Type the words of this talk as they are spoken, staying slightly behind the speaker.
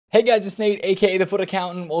Hey guys, it's Nate, aka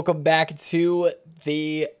TheFutAccountant. Welcome back to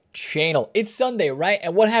the channel. It's Sunday, right?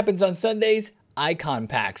 And what happens on Sundays? Icon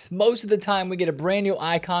packs. Most of the time we get a brand new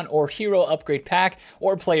icon or hero upgrade pack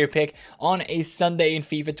or player pick on a Sunday in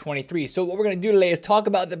FIFA 23. So what we're going to do today is talk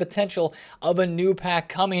about the potential of a new pack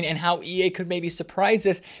coming and how EA could maybe surprise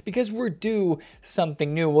us because we're due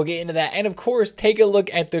something new. We'll get into that. And of course, take a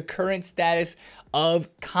look at the current status of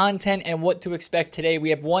content and what to expect today. We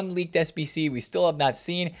have one leaked SBC we still have not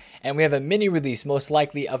seen, and we have a mini release most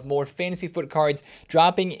likely of more fantasy foot cards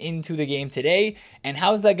dropping into the game today. And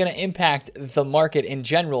how's that going to impact the market in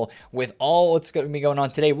general with all what's going to be going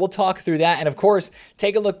on today? We'll talk through that, and of course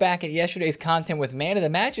take a look back at yesterday's content with man of the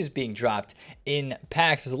matches being dropped in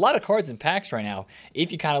packs. There's a lot of cards in packs right now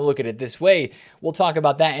if you kind of look at it this way. We'll talk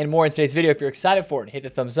about that and more in today's video. If you're excited for it, hit the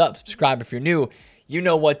thumbs up, subscribe if you're new. You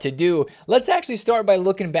know what to do. Let's actually start by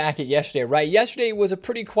looking back at yesterday, right? Yesterday was a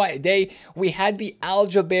pretty quiet day. We had the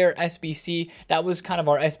Aljaber SBC. That was kind of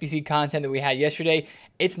our SBC content that we had yesterday.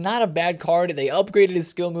 It's not a bad card. They upgraded his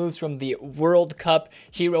skill moves from the World Cup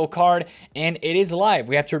hero card, and it is live.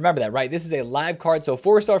 We have to remember that, right? This is a live card, so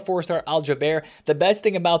 4-star Aljaber. The best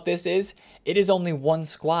thing about this is it is only one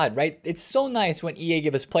squad, right? It's so nice when EA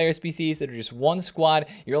give us player species that are just one squad.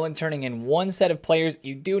 You're only turning in one set of players.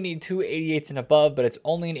 You do need 2 88s and above, but it's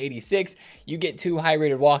only an 86. You get 2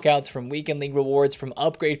 high-rated walkouts from weekend league rewards from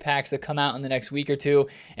upgrade packs that come out in the next week or two,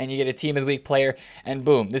 and you get a team of the week player, and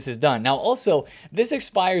boom, this is done. Now, also, this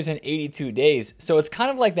expires in 82 days, so it's kind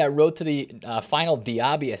of like that road to the final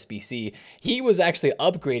Diaby SBC. He was actually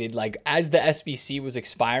upgraded like as the SBC was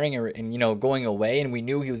expiring and going away, and we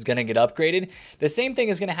knew he was going to get upgraded. The same thing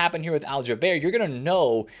is going to happen here with Aljaber. You're going to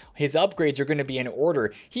know his upgrades are going to be in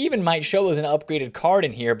order. He even might show us an upgraded card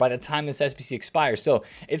in here by the time this SBC expires. So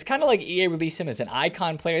it's kind of like EA released him as an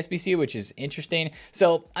icon player SBC, which is interesting.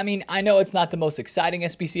 So, I mean, I know it's not the most exciting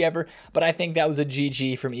SBC ever, but I think that was a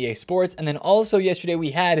GG from EA Sports. And then also yesterday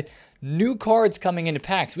we had new cards coming into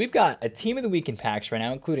packs. We've got a team of the week in packs right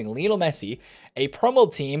now, including Lionel Messi, a promo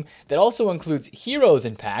team that also includes heroes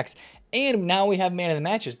in packs, and now we have man of the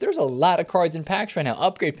matches. There's a lot of cards in packs right now.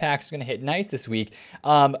 Upgrade packs are going to hit nice this week.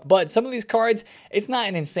 But some of these cards, it's not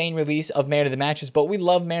an insane release of man of the matches, but we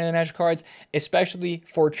love man of the match cards, especially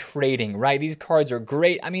for trading, right? These cards are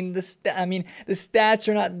great. I mean, the stats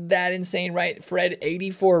are not that insane, right? Fred,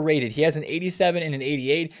 84 rated. He has an 87 and an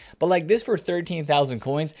 88, but like this for 13,000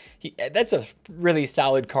 coins, that's a really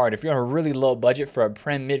solid card. If you're on a really low budget for a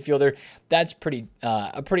Prem midfielder, that's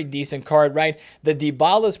a pretty decent card, right? The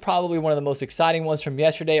Dybala is probably one of the most exciting ones from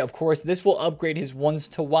yesterday. Of course, this will upgrade his ones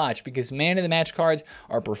to watch because man of the match cards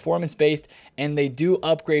are performance based and they do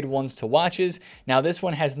upgrade ones to watches. Now, this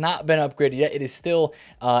one has not been upgraded yet. It is still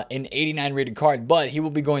an 89 rated card, but he will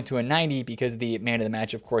be going to a 90 because the man of the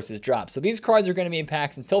match, of course, is dropped. So these cards are going to be in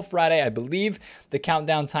packs until Friday. I believe the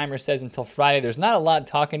countdown timer says until Friday. There's not a lot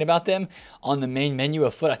talking about them on the main menu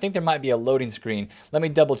of FUT. I think there might be a loading screen. Let me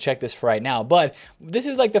double check this for right now, but this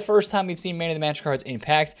is like the first time we've seen man of the match cards in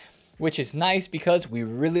packs, which is nice because we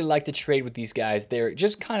really like to trade with these guys. They're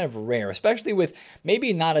just kind of rare, especially with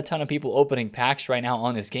maybe not a ton of people opening packs right now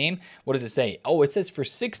on this game. What does it say? Oh, it says for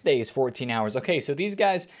 6 days, 14 hours. Okay, so these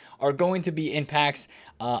guys are going to be in packs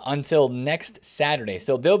until next Saturday.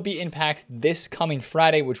 So they'll be in packs this coming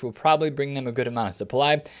Friday, which will probably bring them a good amount of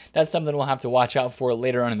supply. That's something we'll have to watch out for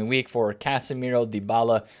later on in the week for Casemiro,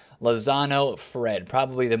 Dybala, Lozano, Fred,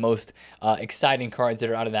 probably the most exciting cards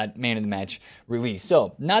that are out of that man of the match release.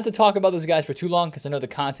 So not to talk about those guys for too long because I know the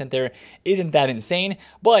content there isn't that insane,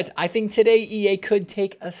 but I think today EA could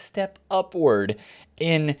take a step upward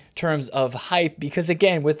in terms of hype because,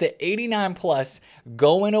 again, with the 89 plus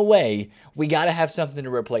going away, we got to have something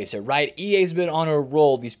to replace it, right? EA's been on a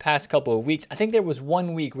roll these past couple of weeks. I think there was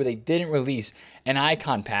 1 week where they didn't release an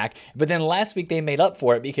icon pack, but then last week they made up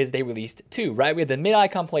for it because they released 2, right? We had the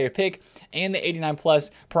mid-icon player pick and the 89 plus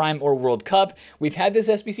Prime or World Cup. We've had this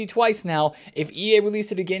SBC twice now. If EA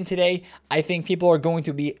released it again today, I think people are going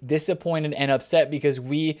to be disappointed and upset because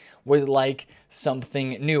we would like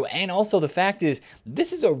something new. And also the fact is,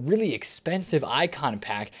 this is a really expensive icon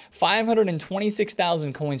pack,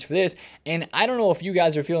 526,000 coins for this. And I don't know if you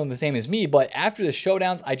guys are feeling the same as me, but after the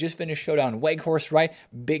showdowns, I just finished Showdown Weghorst, right?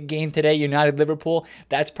 Big game today, United Liverpool.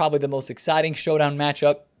 That's probably the most exciting showdown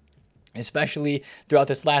matchup especially throughout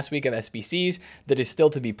this last week of SBCs that is still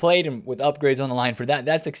to be played and with upgrades on the line for that.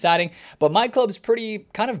 That's exciting. But my club's pretty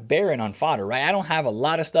kind of barren on fodder, right? I don't have a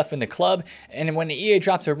lot of stuff in the club. And when the EA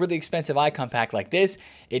drops a really expensive icon pack like this,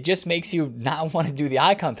 it just makes you not want to do the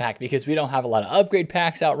icon pack because we don't have a lot of upgrade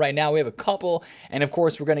packs out right now. We have a couple, and of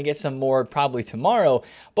course we're going to get some more probably tomorrow.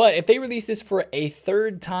 But if they release this for a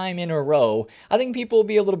third time in a row, I think people will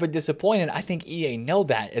be a little bit disappointed. I think EA know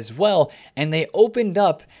that as well, and they opened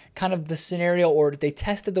up kind of the scenario, or they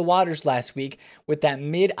tested the waters last week with that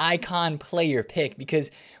mid-icon player pick,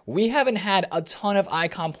 because we haven't had a ton of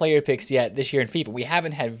icon player picks yet this year in FIFA. We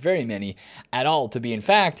haven't had very many at all, to be in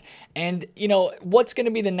fact. And, you know, what's going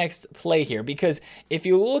to be the next play here? Because if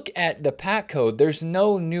you look at the pack code, there's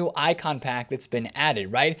no new icon pack that's been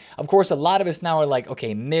added, right? Of course, a lot of us now are like,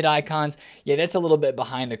 okay, mid-icons, yeah, that's a little bit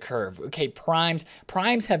behind the curve. Okay, primes.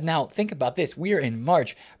 Primes have now, think about this, we are in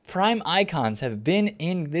March. Prime icons have been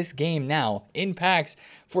in this game now, in packs,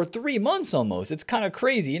 for 3 months almost. It's kind of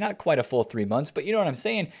crazy. Not quite a full 3 months, but you know what I'm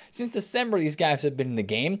saying? Since December, these guys have been in the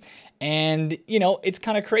game. And, you know, it's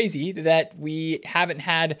kind of crazy that we haven't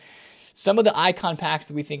had some of the icon packs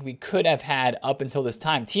that we think we could have had up until this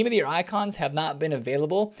time. Team of the Year icons have not been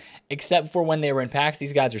available except for when they were in packs.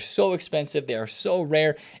 These guys are so expensive. They are so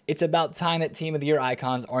rare. It's about time that Team of the Year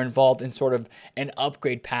icons are involved in sort of an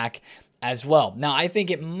upgrade pack as well. Now, I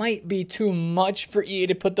think it might be too much for EA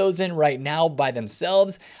to put those in right now by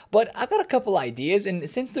themselves, but I've got a couple ideas. And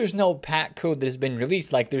since there's no pack code that has been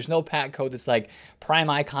released, like there's no pack code that's like Prime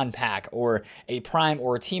Icon Pack or a Prime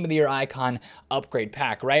or a Team of the Year Icon upgrade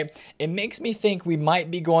pack, right? It makes me think we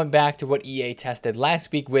might be going back to what EA tested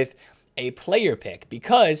last week with a player pick,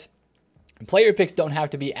 because player picks don't have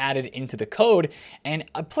to be added into the code, and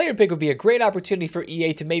a player pick would be a great opportunity for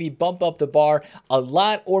EA to maybe bump up the bar a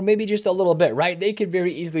lot, or maybe just a little bit, right? They could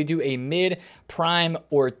very easily do a mid, prime,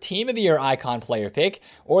 or Team of the Year icon player pick,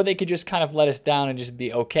 or they could just kind of let us down and just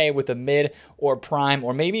be okay with a mid or prime,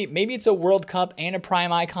 or maybe it's a World Cup and a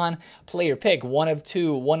prime icon player pick, one of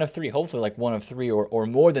two, one of three, hopefully like one of three or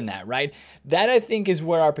more than that, right? That I think is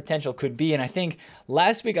where our potential could be, and I think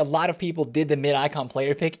last week a lot of people did the mid icon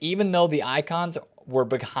player pick, even though the icons were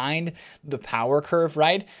behind the power curve,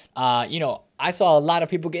 right? You know, I saw a lot of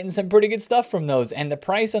people getting some pretty good stuff from those, and the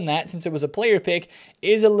price on that, since it was a player pick,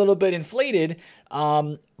 is a little bit inflated,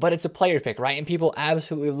 but it's a player pick, right? And people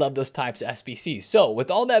absolutely love those types of SBCs. So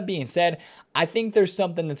with all that being said, I think there's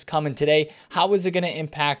something that's coming today. How is it going to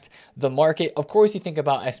impact the market? Of course, you think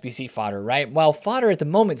about SBC fodder, right? While fodder at the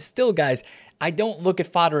moment still, guys, I don't look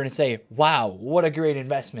at fodder and say, wow, what a great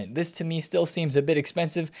investment. This to me still seems a bit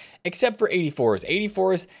expensive, except for 84s.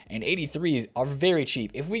 84s and 83s are very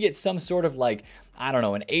cheap. If we get some sort of like, I don't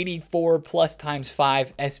know, an 84 plus times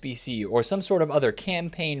 5 SBC or some sort of other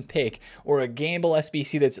campaign pick or a gamble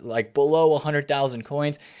SBC that's like below 100,000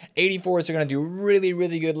 coins, 84s are going to do really,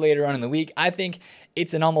 really good later on in the week. I think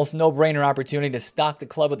it's an almost no-brainer opportunity to stock the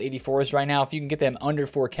club with 84s right now. If you can get them under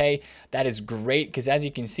 4K, that is great, because as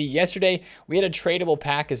you can see, yesterday we had a tradable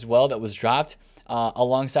pack as well that was dropped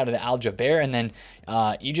alongside of the Al Jaber, and then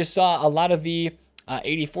you just saw a lot of the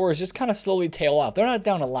 84s just kind of slowly tail off. They're not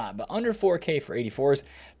down a lot, but under 4K for 84s,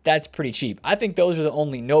 that's pretty cheap. I think those are the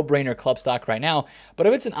only no-brainer club stock right now, but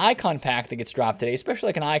if it's an icon pack that gets dropped today, especially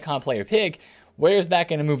like an icon player pick, where's that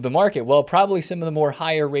going to move the market? Well, probably some of the more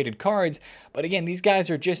higher rated cards. But again, these guys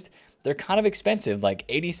are just, they're kind of expensive, like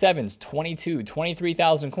 87s, 22,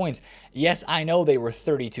 23,000 coins. Yes, I know they were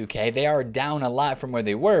 32K. They are down a lot from where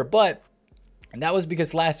they were, but that was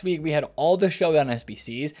because last week we had all the showdown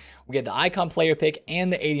SBCs. We had the icon player pick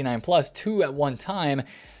and the 89 plus, two at one time.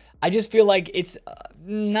 I just feel like it's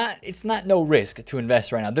not no risk to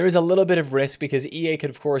invest right now. There is a little bit of risk because EA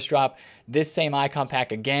could, of course, drop this same icon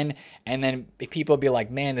pack again, and then people would be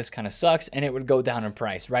like, man, this kind of sucks, and it would go down in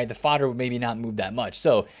price, right? The fodder would maybe not move that much.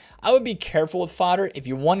 So I would be careful with fodder. If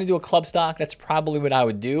you want to do a club stock, that's probably what I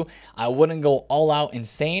would do. I wouldn't go all out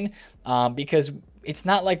insane because it's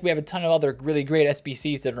not like we have a ton of other really great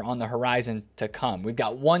SBCs that are on the horizon to come. We've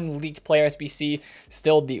got one leaked player SBC,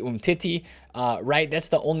 still the Umtiti, right? That's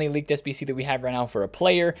the only leaked SBC that we have right now for a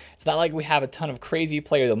player. It's not like we have a ton of crazy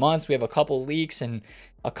player of the months. We have a couple leaks and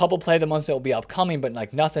a couple player of the months that will be upcoming, but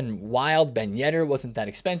like nothing wild. Ben Yedder wasn't that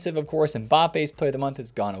expensive, of course, and Mbappe's player of the month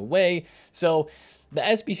has gone away. So the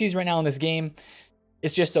SBCs right now in this game,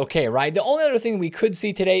 it's just okay, right? The only other thing we could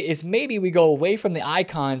see today is maybe we go away from the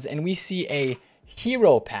icons and we see a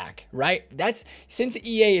hero pack, right? That's since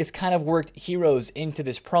EA has kind of worked heroes into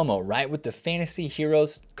this promo, right? With the fantasy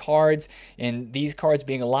heroes cards and these cards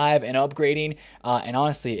being alive and upgrading, and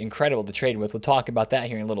honestly incredible to trade with. We'll talk about that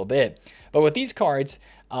here in a little bit. But with these cards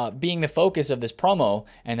being the focus of this promo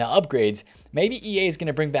and the upgrades, maybe EA is going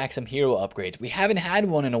to bring back some hero upgrades. We haven't had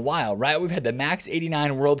one in a while, right? We've had the Max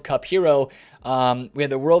 89 World Cup hero. We had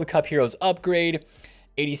the World Cup heroes upgrade,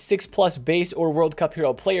 86 plus base or World Cup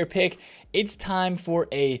hero player pick. It's time for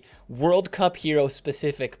a World Cup hero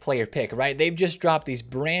specific player pick, right? They've just dropped these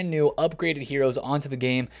brand new upgraded heroes onto the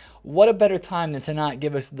game. What a better time than to not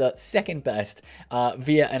give us the second best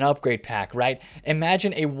via an upgrade pack, right?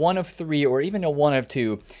 Imagine a 1 of 3 or even a 1 of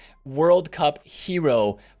 2 World Cup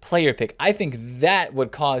hero player pick. I think that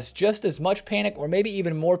would cause just as much panic or maybe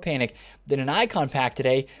even more panic than an icon pack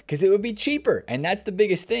today, because it would be cheaper. And that's the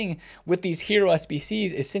biggest thing with these hero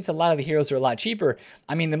SBCs, is since a lot of the heroes are a lot cheaper.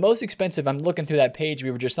 I mean, the most expensive, I'm looking through that page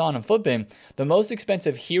we were just on FUTBIN, the most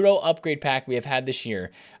expensive hero upgrade pack we have had this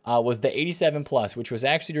year was the 87 plus, which was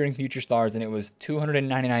actually during Future Stars, and it was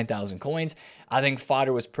 299,000 coins. I think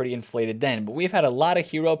fodder was pretty inflated then, but we've had a lot of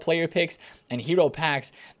hero player picks and hero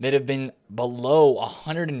packs that have been below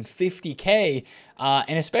 150K,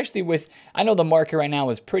 and especially with, I know the market right now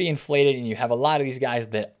is pretty inflated, and you have a lot of these guys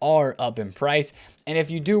that are up in price. And if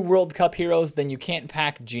you do World Cup heroes, then you can't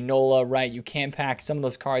pack Ginola, right? You can't pack some of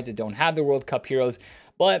those cards that don't have the World Cup heroes.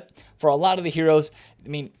 But for a lot of the heroes, I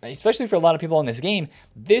mean, especially for a lot of people in this game,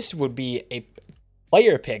 this would be a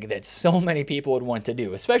player pick that so many people would want to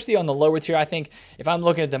do, especially on the lower tier. I think if I'm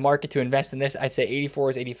looking at the market to invest in this, I'd say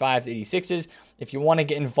 84s, 85s, 86s. If you want to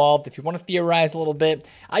get involved, if you want to theorize a little bit,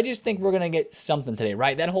 I just think we're going to get something today,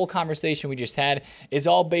 right? That whole conversation we just had is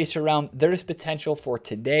all based around there's potential for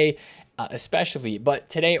today, especially, but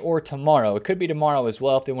today or tomorrow. It could be tomorrow as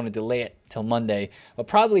well if they want to delay it till Monday, but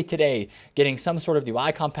probably today, getting some sort of new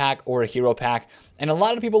icon pack or a hero pack. And a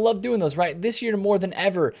lot of people love doing those, right? This year more than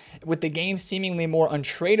ever, with the game seemingly more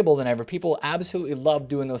untradeable than ever, people absolutely love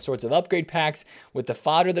doing those sorts of upgrade packs with the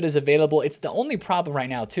fodder that is available. It's the only problem right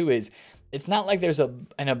now too is it's not like there's an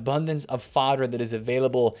abundance of fodder that is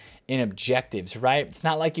available in objectives, right? It's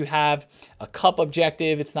not like you have a cup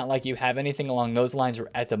objective. It's not like you have anything along those lines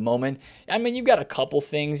at the moment. I mean, you've got a couple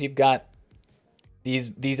things. You've got these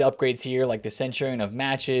upgrades here, like the Centurion of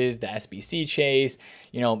Matches, the SBC chase.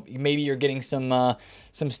 You know, maybe you're getting some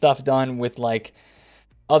stuff done with like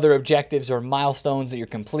other objectives or milestones that you're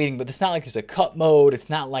completing, but it's not like there's a cut mode. It's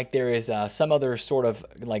not like there is some other sort of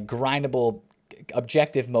like grindable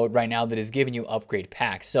objective mode right now that is giving you upgrade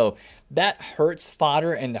packs. So that hurts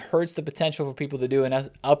fodder and hurts the potential for people to do an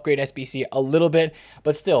upgrade SBC a little bit,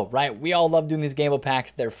 but still, right? We all love doing these gamble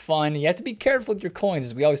packs. They're fun. You have to be careful with your coins,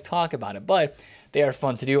 as we always talk about it, but they are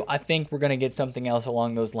fun to do. I think we're going to get something else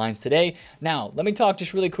along those lines today. Now, let me talk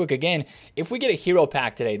just really quick again. If we get a hero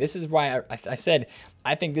pack today, this is why I said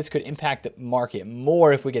I think this could impact the market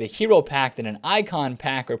more if we get a hero pack than an icon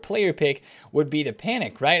pack or player pick would be the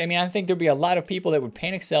panic, right? I mean, I think there'd be a lot of people that would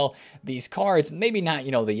panic sell these cards. Maybe not,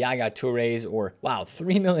 you know, the Yaga Tourés or, wow,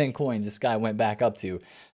 3 million coins this guy went back up to.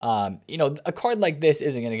 You know, a card like this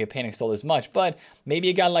isn't going to get panic sold as much, but maybe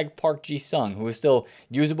a guy like Park Ji-sung, who is still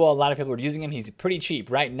usable. A lot of people are using him. He's pretty cheap,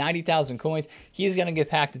 right? 90,000 coins. He's going to get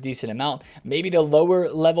packed a decent amount. Maybe the lower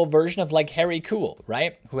level version of like Harry Cool,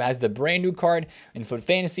 right? Who has the brand new card in FUT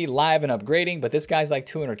Fantasy live and upgrading, but this guy's like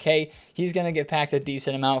 200K. He's going to get packed a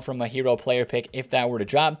decent amount from a hero player pick if that were to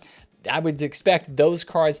drop. I would expect those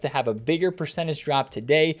cards to have a bigger percentage drop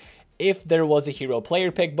today if there was a hero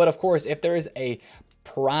player pick. But of course, if there is a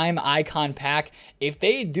prime icon pack, if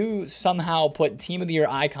they do somehow put team of the year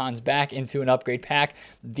icons back into an upgrade pack,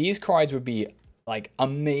 these cards would be like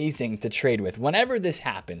amazing to trade with whenever this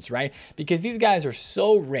happens, right? Because these guys are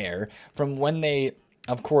so rare from when they,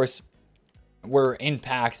 of course, were in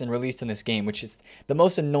packs and released in this game, which is the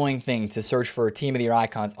most annoying thing to search for team of the year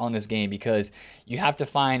icons on this game, because you have to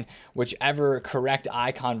find whichever correct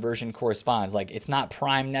icon version corresponds. Like, it's not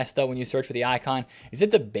prime Nesta when you search for the icon. Is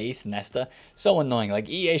it the base Nesta? So annoying. Like,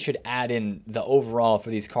 EA should add in the overall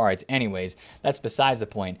for these cards. Anyways, that's besides the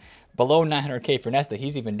point. Below 900K for Nesta,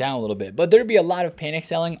 he's even down a little bit. But there'd be a lot of panic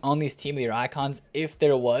selling on these team of the year icons if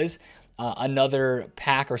there was another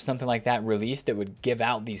pack or something like that released that would give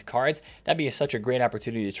out these cards. That'd be such a great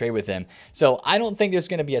opportunity to trade with them. So I don't think there's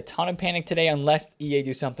going to be a ton of panic today unless EA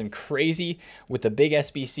do something crazy with the big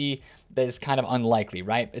SBC. that is kind of unlikely,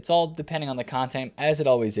 right? It's all depending on the content, as it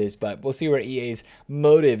always is, but we'll see where EA's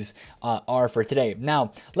motives are for today.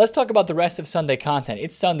 Now, let's talk about the rest of Sunday content.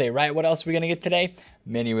 It's Sunday, right? What else are we going to get today?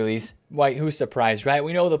 Mini release. Why, who's surprised, right?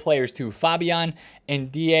 We know the players too. Fabian,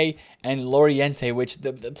 Ndie, and Loriente, which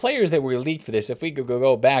the players that were leaked for this, if we could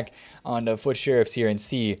go back on the Foot Sheriffs here and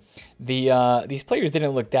see, these players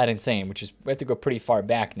didn't look that insane, which is, we have to go pretty far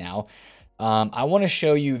back now. I want to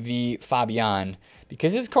show you the Fabian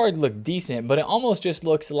because his card looked decent, but it almost just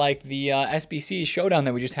looks like the SBC showdown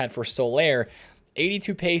that we just had for Solaire.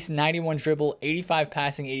 82 pace, 91 dribble, 85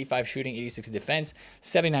 passing, 85 shooting, 86 defense,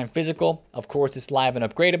 79 physical. Of course, it's live and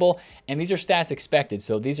upgradable, and these are stats expected,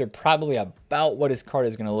 so these are probably about what his card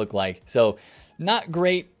is going to look like. So not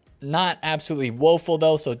great, not absolutely woeful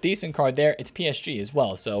though, so decent card there. It's PSG as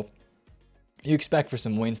well, so you expect for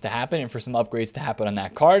some wins to happen and for some upgrades to happen on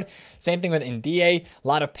that card. Same thing with Ndie, a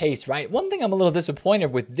lot of pace, right? One thing I'm a little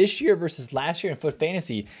disappointed with this year versus last year in Foot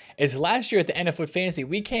Fantasy is last year at the end of Foot Fantasy,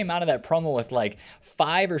 we came out of that promo with like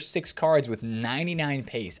 5 or 6 cards with 99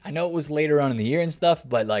 pace. I know it was later on in the year and stuff,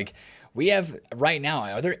 but like we have right now,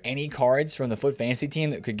 are there any cards from the Foot Fantasy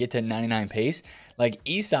team that could get to 99 pace? Like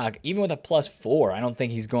Isak, even with a +4, I don't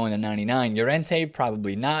think he's going to 99. Llorente,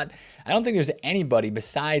 probably not. I don't think there's anybody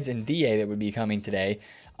besides Ndie that would be coming today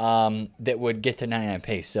that would get to 99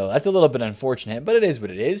 pace. So that's a little bit unfortunate, but it is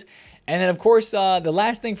what it is. And then, of course, the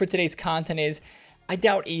last thing for today's content is I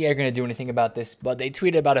doubt EA are going to do anything about this, but they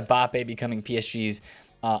tweeted about Mbappe becoming PSG's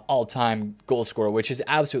all-time goal scorer, which is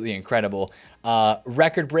absolutely incredible.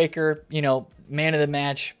 Record breaker, you know, man of the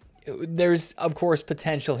match. There's, of course,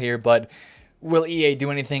 potential here, but will EA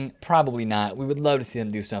do anything? Probably not. We would love to see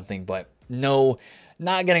them do something, but no,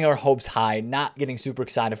 not getting our hopes high, not getting super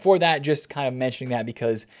excited for that, just kind of mentioning that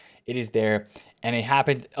because it is there. And it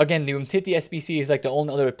happened, again, the Umtiti SBC is like the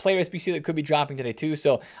only other player SBC that could be dropping today too.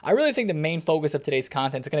 So I really think the main focus of today's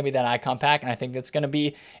content is going to be that icon pack. And I think that's going to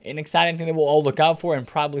be an exciting thing that we'll all look out for and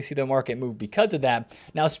probably see the market move because of that.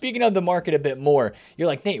 Now, speaking of the market a bit more, you're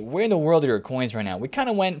like, Nate, where in the world are your coins right now? We kind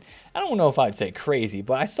of went, I don't know if I'd say crazy,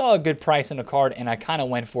 but I saw a good price on a card and I kind of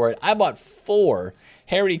went for it. I bought 4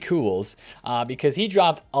 Harry Cools because he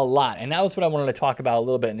dropped a lot. And that was what I wanted to talk about a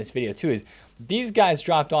little bit in this video too, is these guys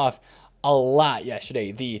dropped off a lot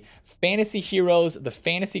yesterday. The fantasy heroes, the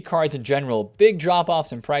fantasy cards in general, big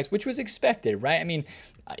drop-offs in price, which was expected, right? I mean,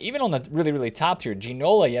 even on the really, really top tier,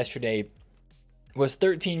 Ginola yesterday was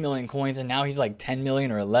 13 million coins, and now he's like 10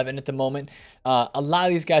 million or 11 at the moment. A lot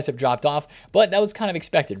of these guys have dropped off, but that was kind of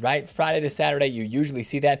expected, right? Friday to Saturday, you usually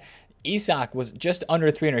see that. Isak was just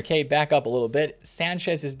under 300K, back up a little bit.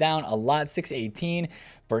 Sanchez is down a lot, 618.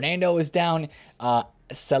 Fernando is down.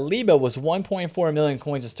 Saliba was 1.4 million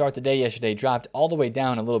coins to start the day yesterday, dropped all the way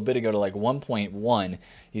down a little bit ago to like 1.1.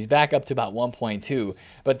 He's back up to about 1.2.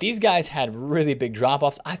 But these guys had really big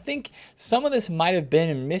drop-offs. I think some of this might have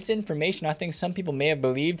been misinformation. I think some people may have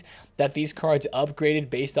believed that these cards upgraded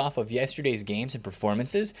based off of yesterday's games and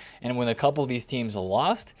performances. And when a couple of these teams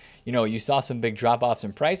lost, you know, you saw some big drop-offs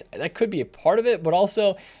in price. That could be a part of it, but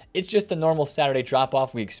also it's just the normal Saturday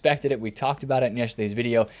drop-off. We expected it. We talked about it in yesterday's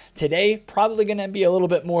video. Today, probably going to be a little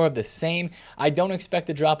bit more of the same. I don't expect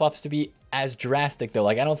the drop-offs to be as drastic, though.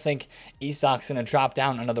 Like, I don't think Isak's going to drop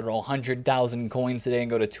down another 100,000 coins today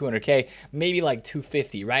and go to 200K. Maybe like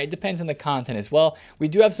 250, right? It depends on the content as well. We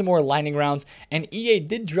do have some more lightning rounds, and EA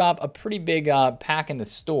did drop a pretty big pack in the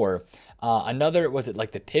store. Another, was it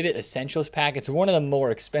like the Pivot Essentials pack? It's one of the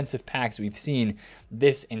more expensive packs we've seen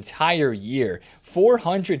this entire year.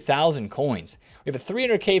 400,000 coins. We have a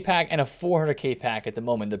 300K pack and a 400K pack at the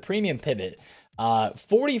moment. The Premium Pivot.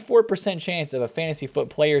 44% chance of a Fantasy Foot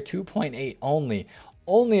player, 2.8 only.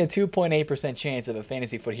 Only a 2.8% chance of a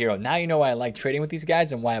Fantasy Foot hero. Now you know why I like trading with these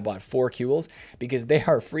guys and why I bought 4 Qs, because they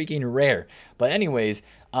are freaking rare. But anyways,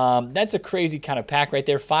 that's a crazy kind of pack right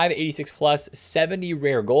there. 586 plus, 70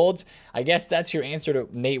 rare golds. I guess that's your answer to,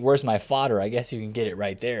 Nate, where's my fodder? I guess you can get it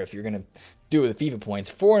right there if you're going to do it with FIFA points.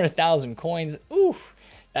 400,000 coins. Oof.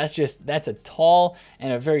 That's a tall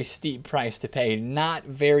and a very steep price to pay. Not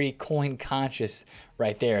very coin conscious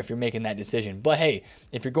right there if you're making that decision. But hey,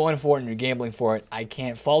 if you're going for it and you're gambling for it, I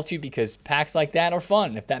can't fault you because packs like that are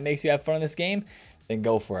fun. If that makes you have fun in this game, then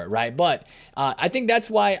go for it, right? But I think that's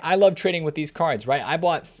why I love trading with these cards, right? I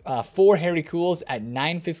bought 4 Harry Cools at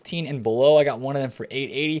 915 and below. I got one of them for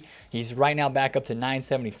 880. He's right now back up to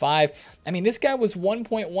 975. I mean, this guy was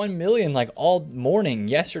 1.1 million like all morning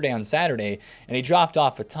yesterday on Saturday, and he dropped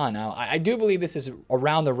off a ton. Now, I do believe this is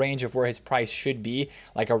around the range of where his price should be,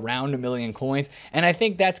 like around 1 million coins, and I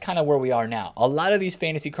think that's kind of where we are now. A lot of these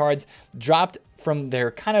fantasy cards dropped from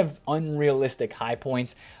their kind of unrealistic high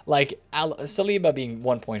points, like Saliba being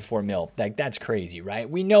 1.4 mil. Like, that's crazy, right?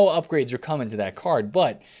 We know upgrades are coming to that card,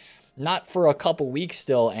 but not for a couple weeks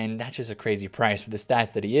still, and that's just a crazy price for the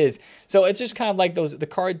stats that he is. So it's just kind of like the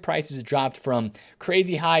card prices dropped from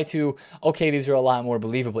crazy high to, okay, these are a lot more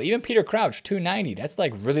believable. Even Peter Crouch, 290, that's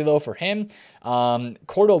like really low for him.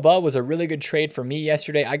 Cordoba was a really good trade for me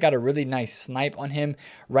yesterday. I got a really nice snipe on him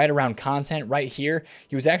right around content right here.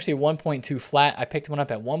 He was actually 1.2 flat. I picked one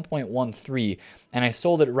up at 1.13, and I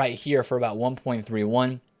sold it right here for about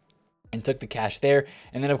 1.31. and took the cash there.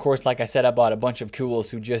 And then, of course, like I said, I bought a bunch of Kuhls,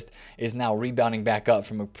 who just is now rebounding back up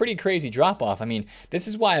from a pretty crazy drop-off. I mean, this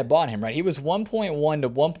is why I bought him, right? He was 1.1 to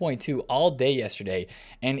 1.2 all day yesterday.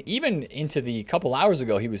 And even into the couple hours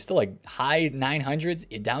ago, he was still like high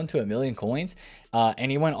 900s, down to 1 million coins.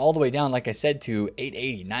 And he went all the way down, like I said, to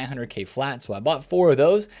 880, 900K flat. So I bought 4 of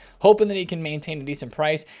those, hoping that he can maintain a decent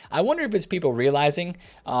price. I wonder if it's people realizing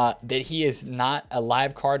that he is not a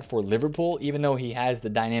live card for Liverpool, even though he has the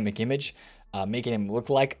dynamic image, making him look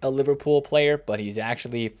like a Liverpool player, but he's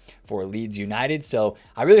actually for Leeds United. So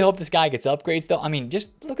I really hope this guy gets upgrades, though. I mean,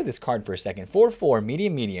 just look at this card for a second. 4-4,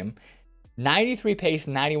 medium, 93 pace,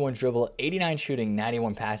 91 dribble, 89 shooting,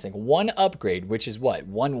 91 passing. 1 upgrade, which is what?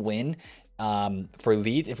 1 win. For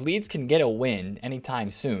Leeds. If Leeds can get a win anytime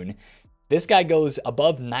soon, this guy goes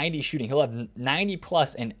above 90 shooting. He'll have 90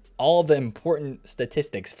 plus in all the important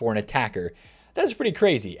statistics for an attacker. That's pretty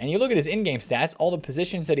crazy. And you look at his in-game stats, all the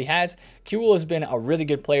positions that he has. Kuhl has been a really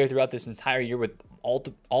good player throughout this entire year with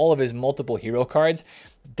all of his multiple hero cards.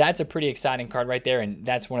 That's a pretty exciting card right there, and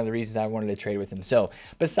that's one of the reasons I wanted to trade with him. So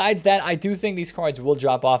besides that, I do think these cards will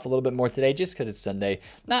drop off a little bit more today just because it's Sunday.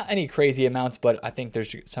 Not any crazy amounts, but I think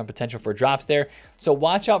there's some potential for drops there. So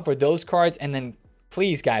watch out for those cards, and then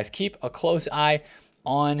please, guys, keep a close eye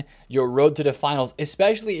on your road to the finals,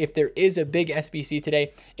 especially if there is a big SBC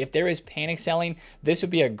today. If there is panic selling, this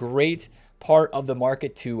would be a great part of the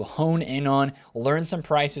market to hone in on, learn some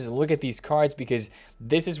prices, look at these cards, because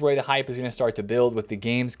this is where the hype is going to start to build with the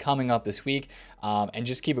games coming up this week. And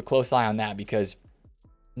just keep a close eye on that, because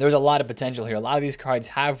there's a lot of potential here. A lot of these cards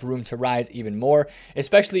have room to rise even more,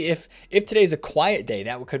 especially if today's a quiet day.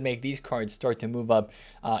 That could make these cards start to move up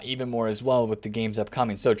even more as well with the games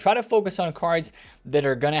upcoming. So try to focus on cards that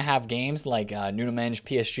are going to have games like Nuno Mendes,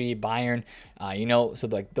 PSG, Bayern, you know, so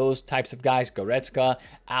like those types of guys, Goretzka,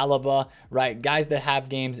 Alaba, right? Guys that have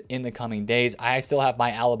games in the coming days. I still have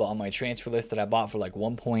my Alaba on my transfer list that I bought for like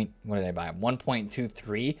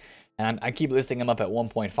 1.23. And I keep listing them up at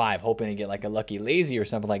 1.5, hoping to get like a lucky lazy or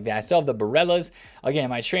something like that. I still have the Barellas. Again,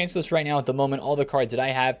 my transfer list right now at the moment, all the cards that I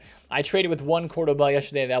have. I traded with 1 Cordoba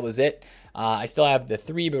yesterday. That was it. I still have the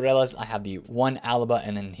 3 Barellas. I have the 1 Alaba.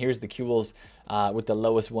 And then here's the Kuhls, with the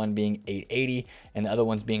lowest one being 880 and the other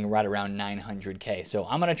ones being right around 900K. So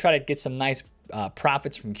I'm going to try to get some nice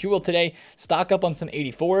profits from Kuhl today, stock up on some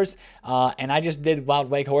 84s, and I just did Wout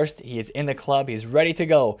Weghorst. He is in the club. He's ready to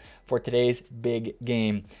go for today's big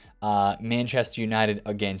game. Manchester United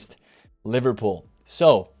against Liverpool.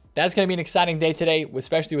 So that's going to be an exciting day today,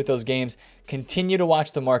 especially with those games. Continue to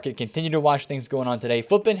watch the market. Continue to watch things going on today.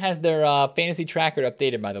 FUTBIN has their fantasy tracker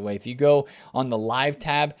updated, by the way. If you go on the live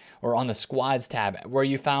tab or on the squads tab, where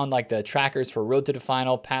you found like the trackers for Road to the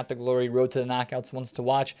Final, Path to Glory, Road to the Knockouts ones to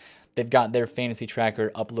watch, they've got their fantasy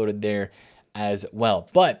tracker uploaded there as well.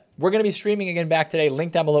 But we're going to be streaming again back today.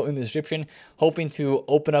 Link down below in the description. Hoping to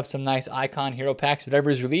open up some nice icon hero packs, whatever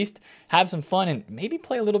is released, have some fun, and maybe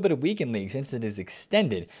play a little bit of weekend league since it is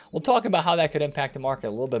extended. We'll talk about how that could impact the market a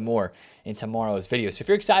little bit more in tomorrow's video. So if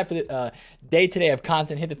you're excited for the day today of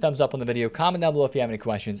content, hit the thumbs up on the video, comment down below if you have any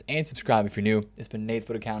questions, and subscribe if you're new. It's been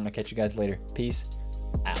TheFutAccountant. I'll catch you guys later. Peace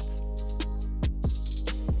out.